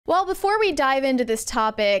Well, before we dive into this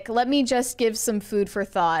topic, let me just give some food for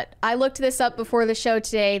thought. I looked this up before the show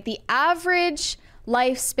today. The average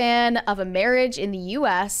lifespan of a marriage in the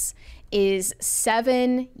US is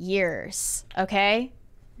 7 years, okay?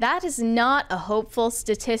 That is not a hopeful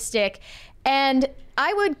statistic. And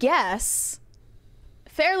I would guess,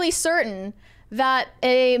 fairly certain, that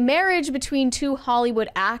a marriage between two Hollywood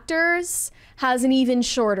actors has an even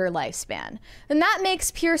shorter lifespan. And that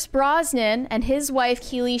makes Pierce Brosnan and his wife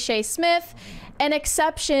Keely Shea Smith an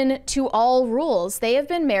exception to all rules. They have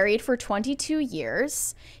been married for 22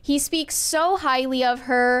 years. He speaks so highly of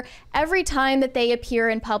her. Every time that they appear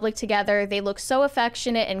in public together, they look so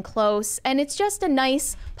affectionate and close, and it's just a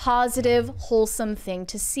nice, positive, wholesome thing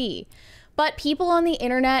to see. But people on the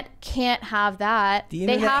internet can't have that.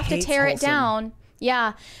 They have to tear it down.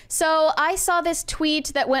 Yeah. So I saw this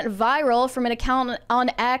tweet that went viral from an account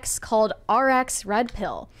on X called RX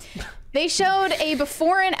Redpill. They showed a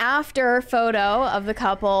before and after photo of the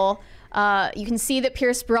couple. You can see that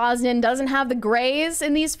Pierce Brosnan doesn't have the grays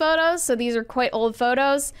in these photos, so these are quite old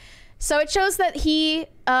photos. So it shows that he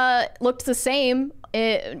looked the same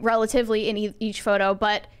relatively in each photo,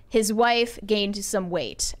 but his wife gained some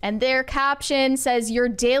weight. And their caption says, "Your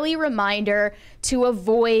daily reminder to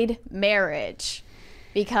avoid marriage."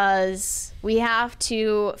 Because we have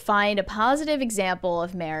to find a positive example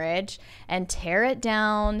of marriage and tear it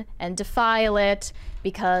down and defile it,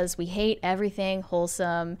 because we hate everything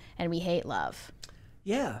wholesome and we hate love.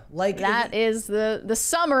 Yeah, like that is the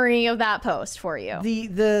summary of that post for you.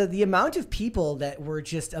 The amount of people that were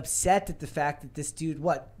just upset at the fact that this dude,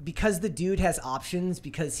 because the dude has options,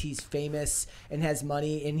 because he's famous and has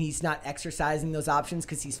money, and he's not exercising those options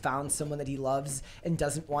because he's found someone that he loves and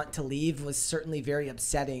doesn't want to leave, was certainly very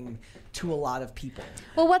upsetting to a lot of people.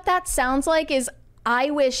 Well, what that sounds like is,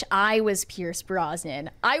 I wish I was Pierce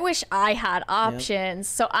Brosnan. I wish I had options.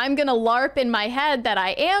 Yep. So I'm going to LARP in my head that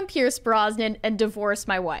I am Pierce Brosnan and divorce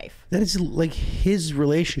my wife. That is like his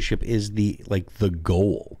relationship is the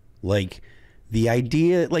goal. Like the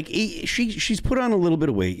idea, like she's put on a little bit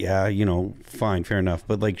of weight. Yeah, you know, fine, fair enough.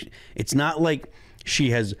 But like, it's not like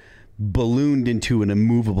she has ballooned into an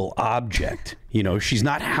immovable object. You know, she's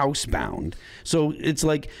not housebound. So it's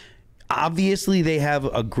like, obviously they have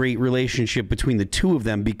a great relationship between the two of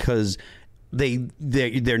them, because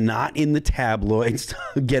they're not in the tabloids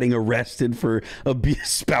getting arrested for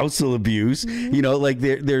spousal abuse. Mm-hmm. You know, like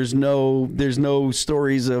there's no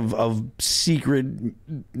stories of secret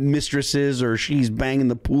mistresses or she's banging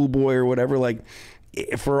the pool boy or whatever. Like,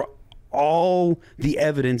 for all the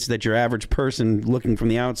evidence that your average person looking from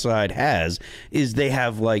the outside has, is they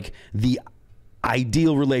have like the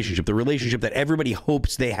ideal relationship, the relationship that everybody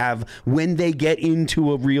hopes they have when they get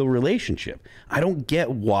into a real relationship. I don't get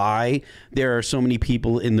why there are so many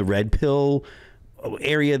people in the red pill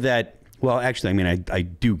area that, well, actually, I mean, I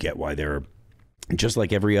do get why there are, just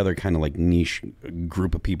like every other kind of like niche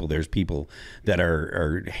group of people, there's people that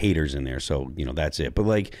are haters in there. So, you know, that's it. But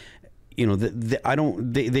like, you know,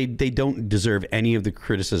 they don't deserve any of the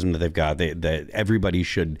criticism that they've got. That everybody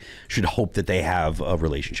should hope that they have a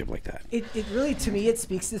relationship like that. It really, to me, it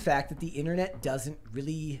speaks to the fact that the internet doesn't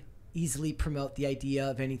really easily promote the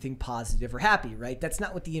idea of anything positive or happy, right? That's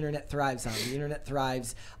not what the internet thrives on. The internet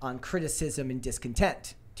thrives on criticism and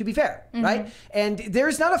discontent, to be fair, right? And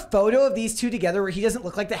there's not a photo of these two together where he doesn't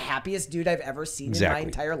look like the happiest dude I've ever seen in my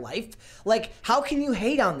entire life. Like, how can you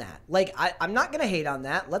hate on that? Like, I'm not gonna hate on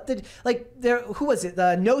that. Who was it?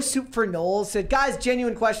 The No Soup for Knowles said, guys,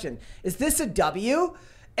 genuine question, is this a W?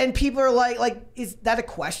 And people are like, is that a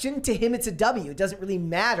question? To him, it's a W. It doesn't really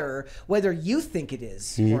matter whether you think it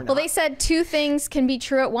is or not. Well, they said two things can be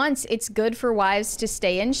true at once. It's good for wives to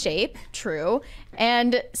stay in shape, true.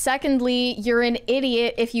 And secondly, you're an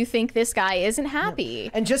idiot if you think this guy isn't happy.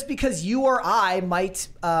 Yeah. And just because you or I might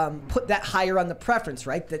put that higher on the preference,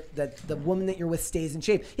 right? That the woman that you're with stays in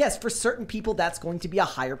shape. Yes, for certain people, that's going to be a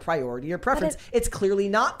higher priority or preference. It's clearly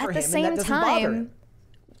not for him, and that doesn't bother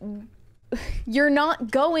him. You're not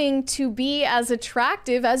going to be as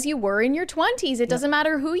attractive as you were in your 20s. It doesn't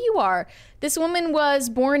matter who you are. This woman was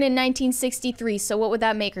born in 1963, so what would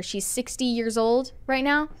that make her? She's 60 years old right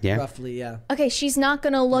now? Yeah. Roughly, yeah. Okay, she's not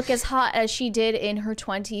going to look as hot as she did in her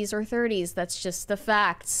 20s or 30s. That's just the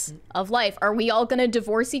facts of life. Are we all going to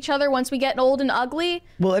divorce each other once we get old and ugly?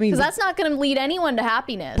 Well, I mean, because that's not going to lead anyone to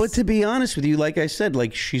happiness. But to be honest with you, like I said,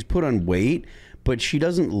 like, she's put on weight, but she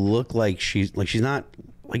doesn't look like she's not...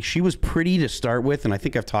 Like, she was pretty to start with, and I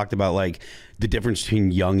think I've talked about like the difference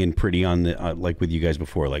between young and pretty on the like with you guys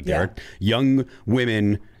before. Like, there are young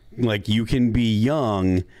women, like, you can be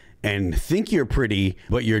young and think you're pretty,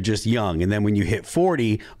 but you're just young. And then when you hit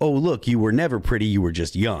 40, oh, look, you were never pretty, you were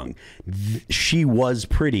just young. She was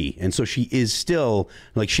pretty. And so she is still,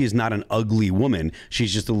 like, she is not an ugly woman.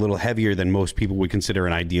 She's just a little heavier than most people would consider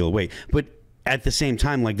an ideal weight. But at the same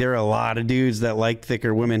time, like, there are a lot of dudes that like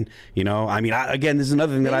thicker women, you know? I mean, again, this is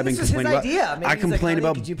another thing that I've been complaining about. I complain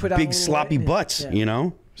about big sloppy butts, you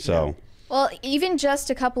know? So... Well, even just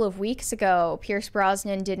a couple of weeks ago, Pierce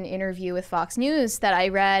Brosnan did an interview with Fox News that I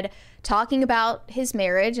read talking about his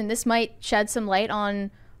marriage, and this might shed some light on,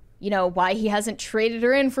 you know, why he hasn't traded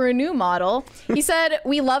her in for a new model. He said,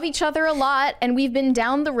 "We love each other a lot, and we've been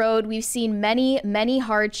down the road. We've seen many, many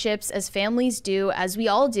hardships, as families do, as we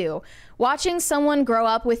all do. Watching someone grow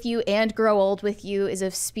up with you and grow old with you is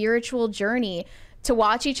a spiritual journey. To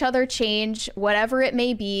watch each other change, whatever it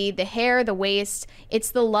may be, the hair, the waist,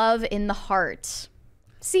 it's the love in the heart."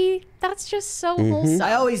 See, that's just so wholesome.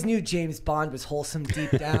 I always knew James Bond was wholesome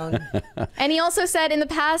deep down. And he also said, "In the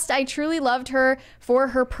past, I truly loved her for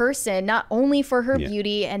her person, not only for her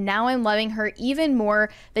beauty, and now I'm loving her even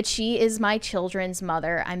more that she is my children's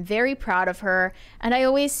mother. I'm very proud of her, and I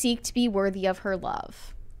always seek to be worthy of her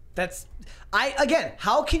love." Again,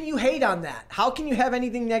 how can you hate on that? How can you have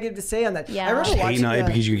anything negative to say on that? Yeah. I remember watching it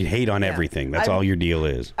because you can hate on everything. That's all your deal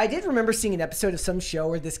is. I did remember seeing an episode of some show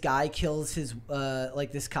where this guy kills his,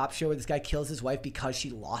 like this cop show where this guy kills his wife because she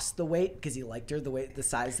lost the weight because he liked her the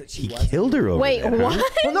size that she was. He killed her over Wait, that, what? huh?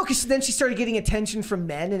 Well, no, because then she started getting attention from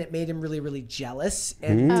men and it made him really, really jealous.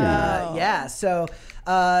 And so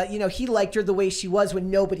you know, he liked her the way she was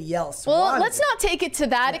when nobody else wanted let's not take it to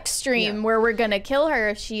that extreme where we're gonna kill her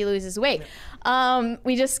if she loses weight.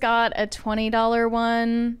 We just got a $20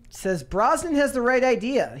 one. Says Brosnan has the right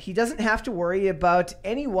idea. He doesn't have to worry about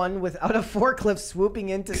anyone without a forklift swooping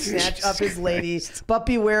in to snatch up his lady. But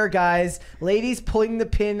beware, guys. Ladies pulling the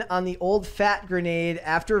pin on the old fat grenade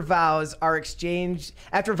after vows exchanged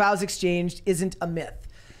isn't a myth.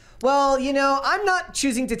 Well, you know, I'm not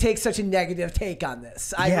choosing to take such a negative take on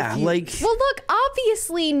this. Well, look,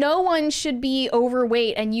 obviously no one should be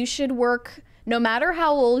overweight, and you should work, no matter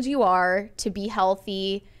how old you are, to be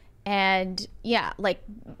healthy. And yeah, like,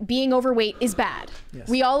 being overweight is bad. Yes.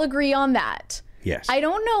 We all agree on that. Yes. I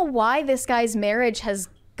don't know why this guy's marriage has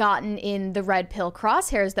gotten in the red pill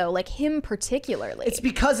crosshairs, though, like him particularly. It's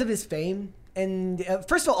because of his fame. And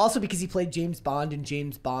first of all, also because he played James Bond, and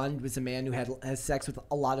James Bond was a man who has sex with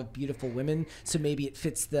a lot of beautiful women, so maybe it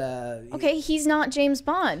fits the... Okay, he's not James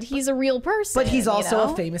Bond. He's a real person. But he's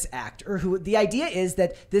also a famous actor. Who the idea is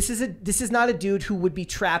that this is not a dude who would be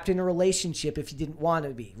trapped in a relationship if he didn't want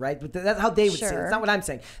to be, right? But that's how they would say it. It's not what I'm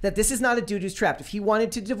saying. That this is not a dude who's trapped. If he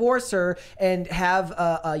wanted to divorce her and have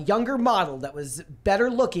a younger model that was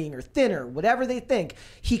better looking or thinner, whatever they think,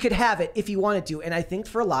 he could have it if he wanted to. And I think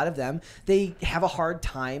for a lot of them, they have a hard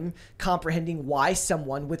time comprehending why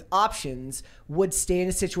someone with options would stay in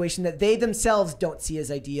a situation that they themselves don't see as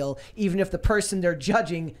ideal, even if the person they're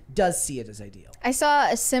judging does see it as ideal. I saw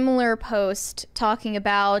a similar post talking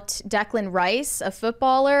about Declan Rice, a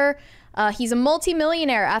footballer. He's a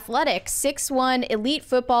multimillionaire, athletic, 6'1", elite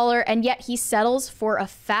footballer, and yet he settles for a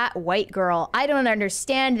fat white girl. I don't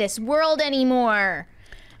understand this world anymore.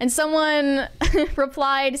 And someone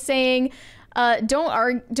replied saying, don't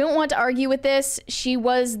want to argue with this. She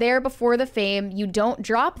was there before the fame. You don't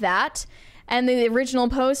drop that. And the original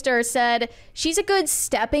poster said, she's a good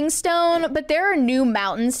stepping stone, but there are new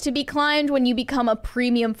mountains to be climbed when you become a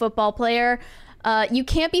premium football player. You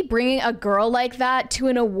can't be bringing a girl like that to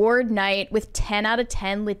an award night with 10 out of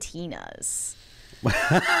 10 Latinas.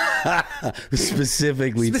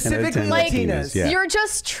 Specifically 10 out of 10 like, Latinas. Yeah. You're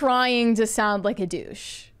just trying to sound like a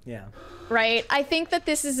douche. Yeah. Right? I think that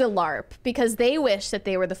this is a LARP because they wish that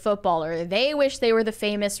they were the footballer. They wish they were the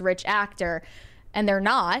famous rich actor, and they're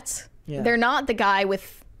not. Yeah. They're not the guy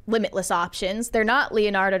with limitless options. They're not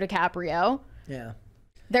Leonardo DiCaprio. Yeah.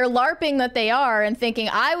 They're LARPing that they are and thinking,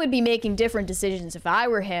 I would be making different decisions if I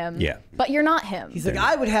were him. Yeah. But you're not him. He's like,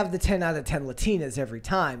 I would have the 10 out of 10 Latinas every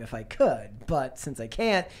time if I could, but since I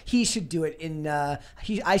can't, he should do it in,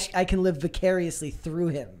 I can live vicariously through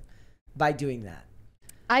him by doing that.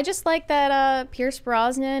 I just like that Pierce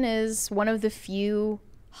Brosnan is one of the few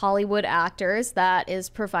Hollywood actors that is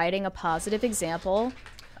providing a positive example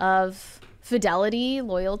of fidelity,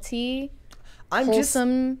 loyalty,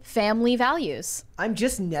 wholesome family values. I'm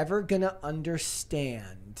just never going to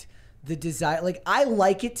understand the desire. Like, I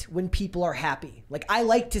like it when people are happy. Like, I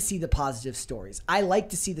like to see the positive stories. I like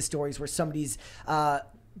to see the stories where somebody's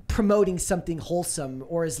promoting something wholesome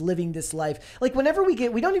or is living this life. Like whenever we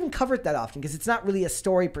don't even cover it that often because it's not really a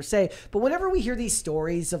story per se, but whenever we hear these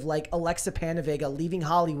stories of like Alexa Panavega leaving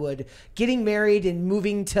Hollywood, getting married and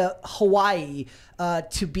moving to Hawaii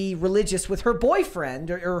to be religious with her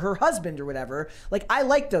boyfriend or her husband or whatever, like I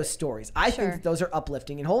like those stories. I think that those are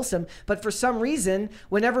uplifting and wholesome, but for some reason,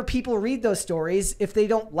 whenever people read those stories, if they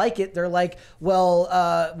don't like it, they're like,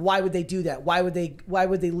 well, why would they do that? Why would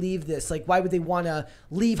they leave this? Like, why would they want to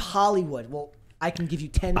leave Hollywood? Well, I can give you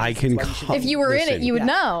 10 reasons. If you were in it, you would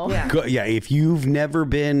know. Yeah, if you've never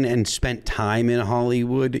been and spent time in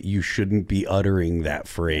Hollywood, you shouldn't be uttering that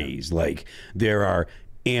phrase. Like, there are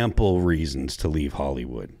ample reasons to leave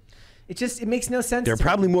Hollywood. It makes no sense. There are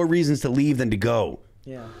probably more reasons to leave than to go.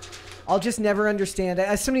 Yeah. I'll just never understand.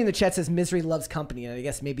 Somebody in the chat says misery loves company, and I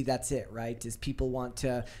guess maybe that's it, right? Is people want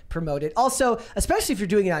to promote it. Also, especially if you're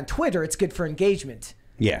doing it on Twitter, it's good for engagement.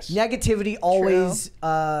 Yes. Negativity always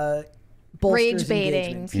rage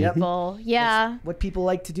baiting people. Yeah. That's what people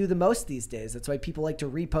like to do the most these days. That's why people like to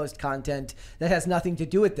repost content that has nothing to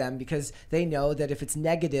do with them, because they know that if it's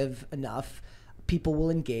negative enough, people will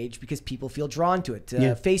engage because people feel drawn to it.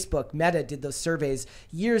 Facebook, Meta did those surveys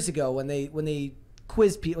years ago when they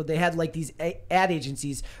quiz people. They had like these ad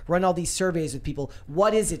agencies run all these surveys with people.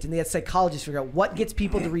 What is it? And they had psychologists figure out what gets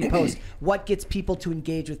people to repost, what gets people to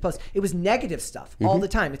engage with posts. It was negative stuff all the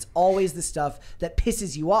time. It's always the stuff that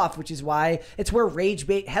pisses you off, which is why it's where rage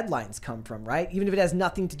bait headlines come from, right? Even if it has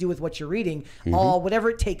nothing to do with what you're reading, whatever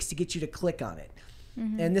it takes to get you to click on it.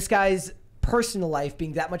 And this guy's personal life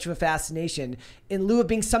being that much of a fascination in lieu of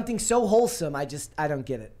being something so wholesome, I don't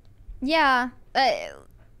get it. Yeah.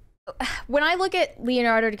 When I look at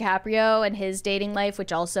Leonardo DiCaprio and his dating life,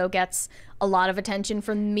 which also gets a lot of attention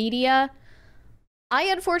from the media, I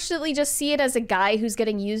unfortunately just see it as a guy who's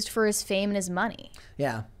getting used for his fame and his money.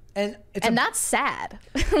 Yeah. And that's sad.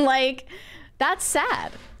 Like, that's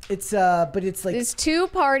sad. But it's like there's two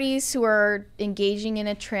parties who are engaging in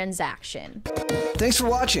a transaction. Thanks for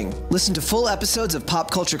watching. Listen to full episodes of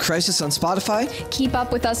Pop Culture Crisis on Spotify. Keep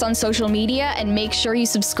up with us on social media and make sure you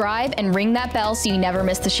subscribe and ring that bell so you never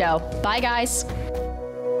miss the show. Bye, guys.